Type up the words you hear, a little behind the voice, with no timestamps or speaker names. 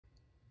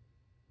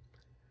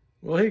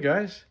Well, hey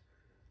guys,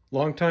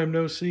 long time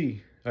no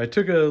see. I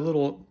took a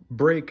little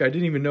break. I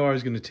didn't even know I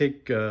was going to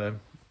take a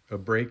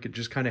break. It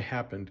just kind of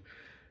happened.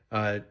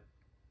 Uh,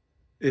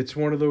 it's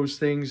one of those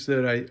things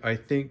that I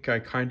think I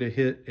kind of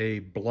hit a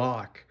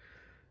block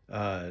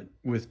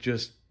with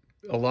just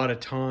a lot of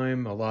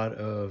time, a lot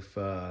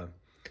of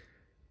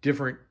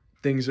different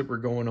things that were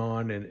going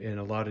on, and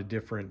a lot of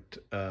different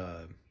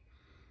uh,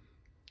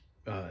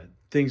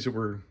 things that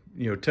were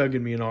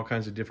tugging me in all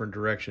kinds of different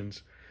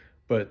directions.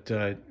 But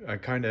I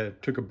kind of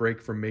took a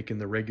break from making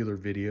the regular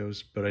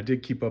videos, but I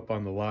did keep up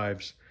on the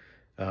lives.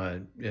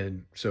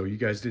 And so you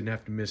guys didn't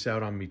have to miss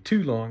out on me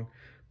too long,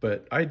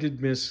 but I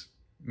did miss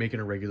making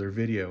a regular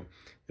video.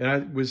 And I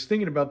was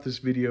thinking about this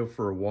video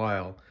for a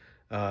while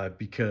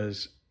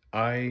because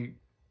I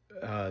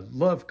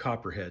love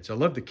copperheads. I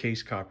love the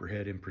Case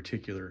Copperhead in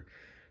particular.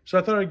 So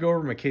I thought I'd go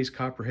over my Case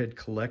Copperhead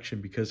collection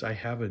because I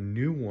have a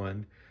new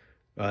one,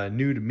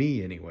 new to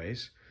me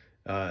anyways.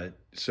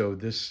 So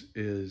this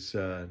is,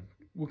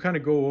 we'll kind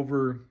of go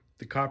over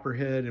the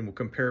copperhead and we'll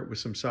compare it with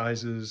some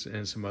sizes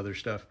and some other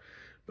stuff.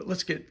 But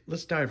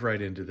let's dive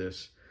right into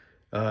this.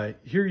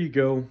 Here you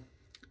go.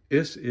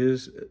 This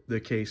is the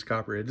Case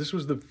Copperhead. This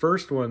was the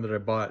first one that I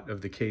bought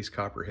of the Case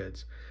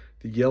Copperheads,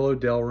 the yellow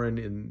Delrin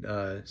in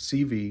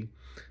CV.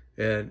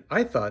 And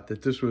I thought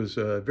that this was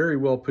a very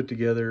well put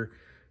together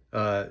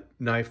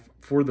knife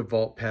for the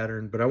vault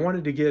pattern, but I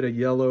wanted to get a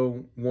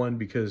yellow one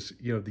because,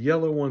 the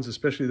yellow ones,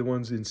 especially the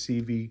ones in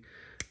CV,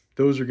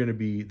 those are going to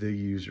be the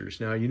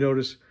users. Now, you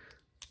notice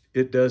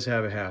it does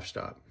have a half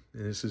stop,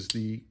 and this is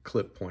the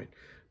clip point.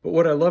 But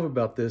what I love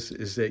about this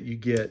is that you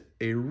get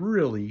a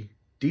really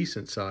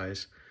decent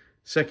size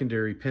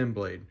secondary pen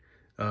blade.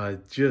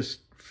 Just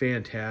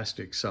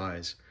fantastic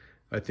size.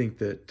 I think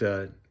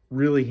that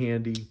really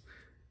handy,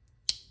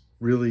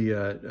 really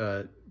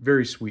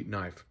very sweet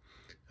knife.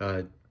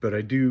 But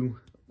I do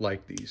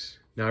like these.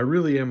 Now, I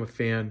really am a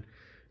fan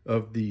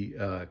of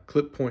the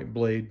clip point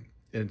blade,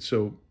 and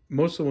so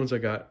most of the ones I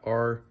got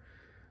are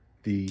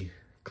the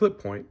clip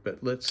point, but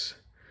let's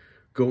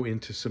go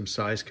into some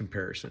size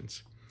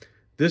comparisons.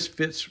 This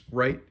fits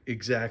right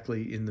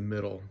exactly in the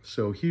middle.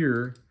 So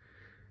here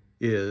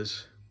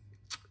is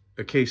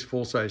a Case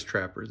full-size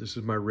trapper. This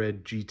is my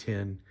red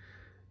G10,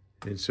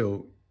 and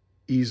so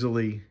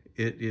easily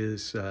it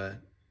is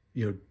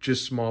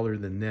just smaller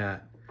than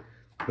that.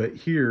 But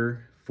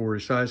here, for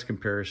a size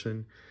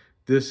comparison,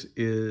 this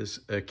is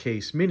a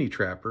Case mini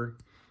trapper,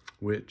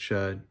 which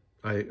I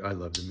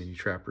love the mini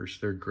trappers.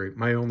 They're great.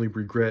 My only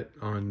regret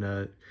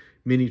on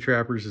mini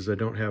trappers is I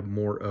don't have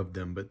more of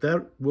them, but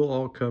that will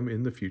all come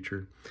in the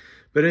future.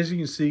 But as you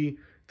can see,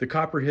 the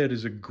Copperhead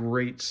is a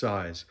great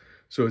size.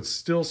 So it's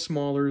still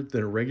smaller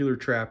than a regular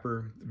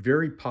trapper,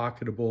 very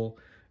pocketable.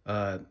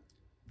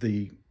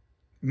 The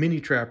mini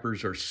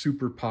trappers are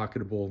super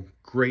pocketable,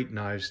 great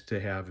knives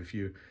to have if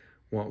you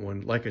want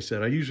one. Like I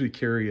said, I usually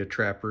carry a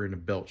trapper in a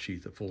belt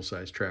sheath, a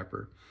full-size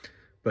trapper,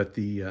 but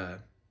the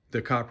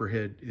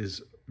Copperhead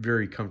is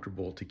very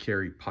comfortable to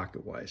carry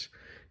pocket-wise.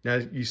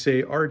 Now you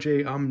say,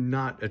 RJ, I'm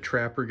not a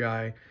trapper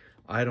guy.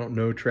 I don't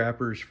know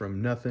trappers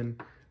from nothing.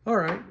 All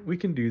right, we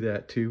can do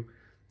that too.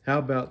 How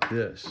about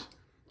this?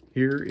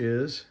 Here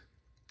is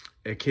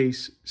a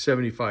Case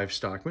 75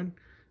 Stockman.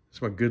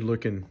 It's my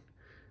good-looking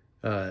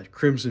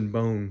crimson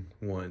bone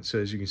one. So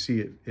as you can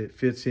see, it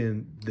fits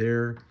in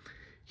there.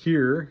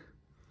 Here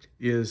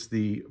is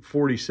the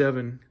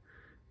 47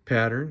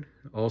 pattern,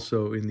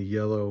 also in the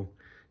yellow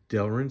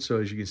Delrin.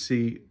 So as you can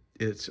see,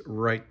 it's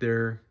right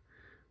there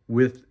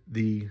with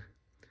the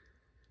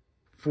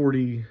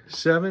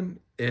 47.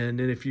 And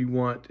then if you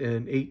want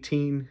an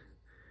 18,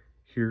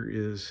 here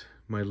is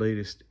my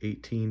latest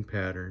 18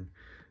 pattern.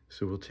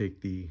 So we'll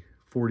take the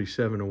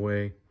 47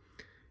 away,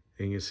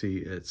 and you see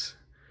it's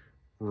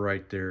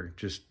right there,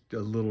 just a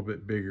little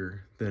bit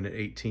bigger than an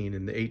 18.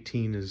 And the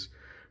 18 is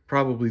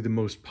probably the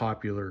most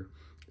popular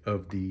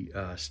of the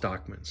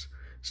Stockmans.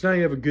 So now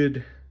you have a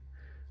good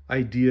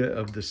idea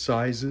of the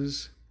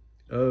sizes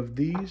of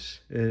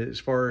these. As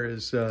far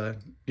as,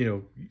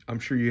 I'm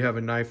sure you have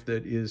a knife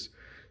that is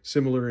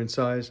similar in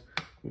size.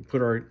 We'll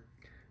put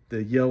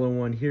the yellow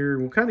one here.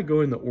 We'll kind of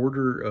go in the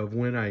order of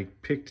when I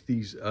picked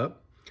these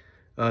up.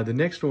 The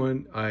next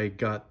one, I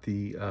got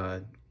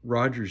the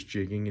Rogers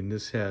jigging, and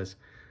this has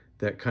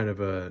that kind of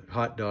a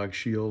hot dog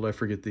shield. I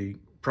forget the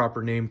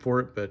proper name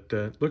for it, but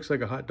looks like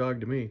a hot dog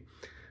to me.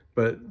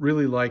 But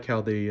really like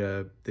how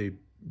they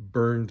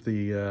burned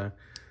the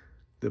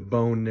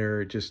bone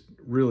there. It just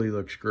really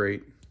looks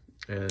great.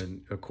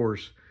 And of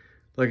course,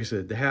 like I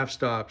said, the half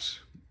stops.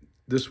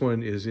 This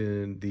one is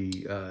in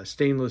the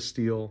stainless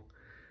steel,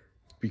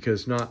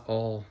 because not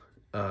all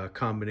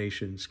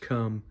combinations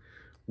come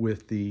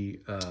with the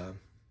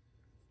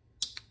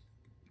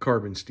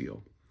carbon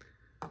steel.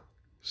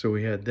 So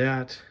we had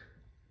that.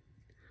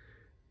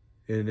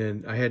 And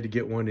then I had to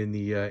get one in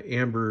the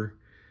amber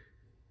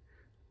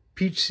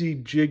peach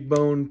seed jig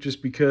bone,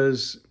 just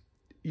because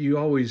you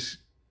always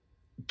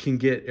can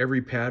get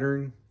every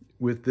pattern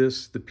with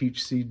the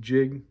peach seed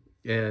jig,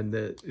 and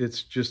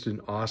it's just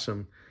an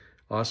awesome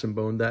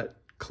bone. That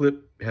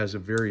clip has a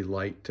very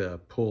light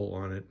pull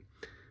on it,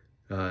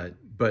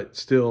 but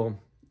still,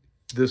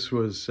 this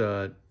was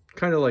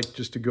kind of like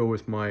just to go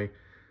with my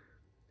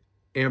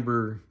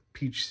amber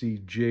peach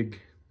seed jig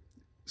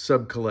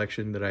sub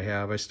collection that I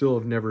have. I still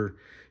have never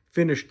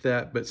finished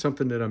that, but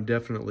something that I'm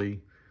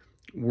definitely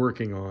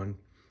working on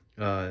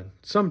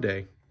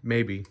someday,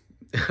 maybe.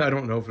 I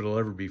don't know if it'll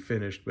ever be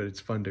finished, but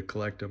it's fun to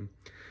collect them.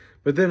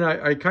 But then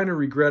I kind of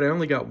regret I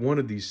only got one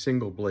of these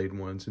single blade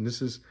ones, and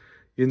this is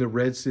in the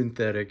red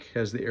synthetic,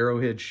 has the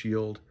arrowhead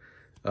shield,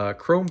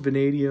 chrome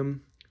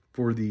vanadium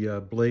for the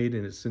blade,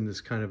 and it's in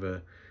this kind of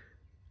a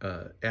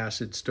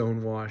acid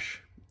stonewash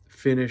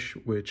finish,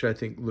 which I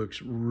think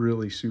looks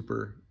really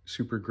super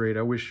great.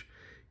 I wish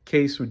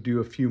Case would do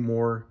a few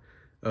more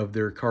of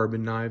their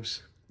carbon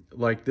knives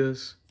like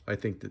this. I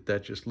think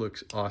that just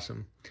looks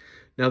awesome.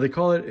 Now they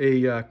call it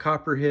a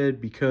Copperhead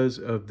because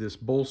of this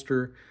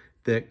bolster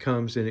that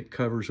comes and it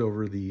covers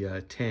over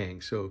the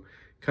tang. So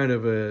kind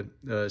of a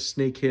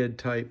snakehead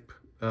type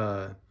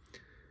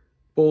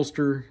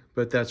bolster,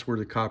 but that's where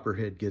the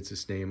Copperhead gets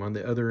its name. On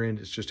the other end,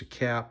 it's just a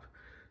cap,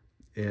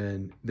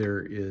 and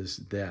there is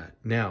that.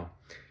 Now,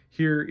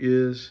 here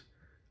is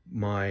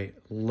my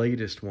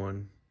latest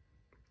one,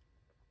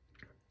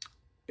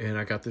 and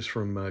I got this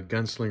from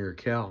Gunslinger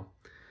Cal.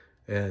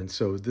 And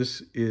so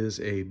this is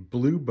a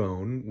blue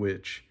bone,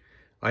 which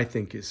I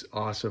think is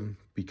awesome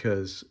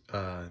because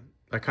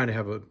I kind of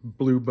have a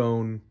blue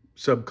bone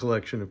sub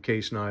collection of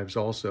case knives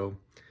also.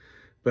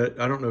 But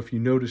I don't know if you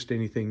noticed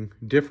anything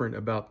different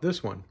about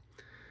this one.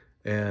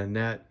 And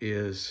that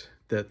is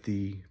that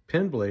the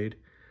pen blade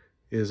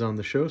is on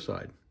the show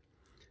side.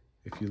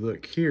 If you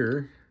look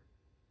here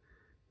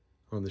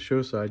on the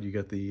show side, you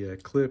got the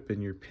clip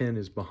and your pen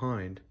is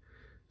behind.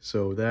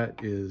 So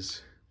that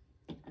is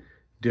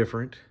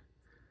different.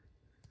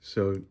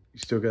 So you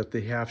still got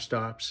the half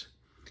stops,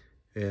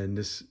 and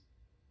this,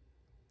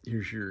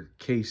 here's your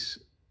Case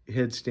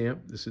head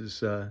stamp. This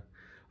is,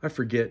 I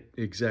forget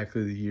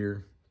exactly the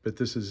year, but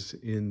this is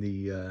in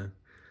the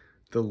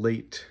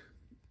late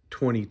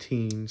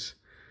 20-teens.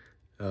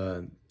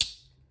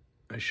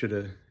 I should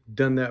have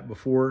done that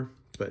before,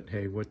 but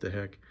hey, what the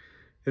heck.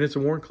 And it's a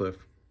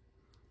Warncliffe,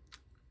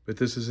 but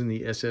this is in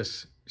the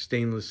SS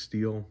stainless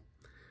steel,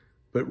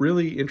 but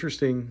really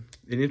interesting,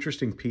 an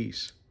interesting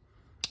piece.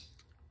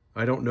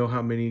 I don't know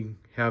how many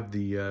have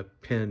the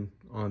pen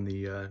on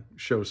the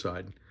show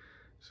side,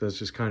 so that's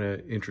just kind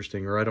of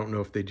interesting. Or I don't know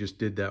if they just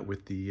did that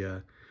with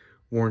the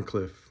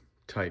Warncliffe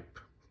type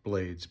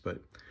blades,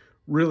 but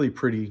really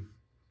pretty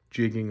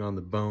jigging on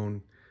the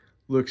bone.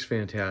 Looks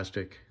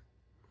fantastic.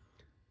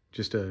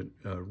 Just a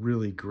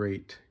really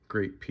great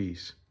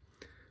piece.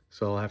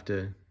 So I'll have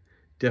to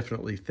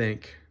definitely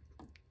thank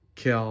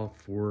Cal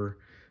for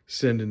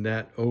sending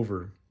that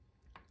over.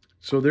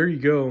 So there you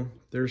go.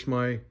 There's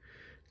my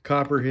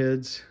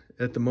Copperheads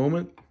at the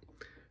moment.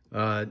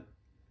 I'll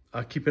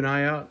keep an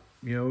eye out.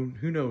 You know,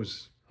 who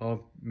knows?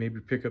 I'll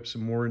maybe pick up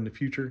some more in the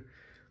future.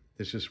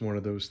 It's just one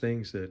of those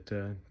things that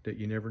that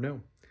you never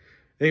know.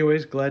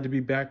 Anyways, glad to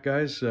be back,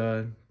 guys.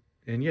 And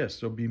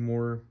yes, there'll be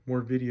more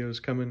videos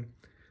coming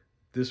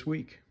this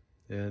week.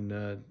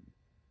 And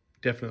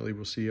definitely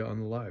we'll see you on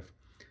the live.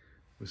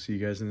 We'll see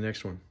you guys in the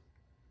next one.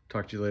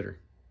 Talk to you later.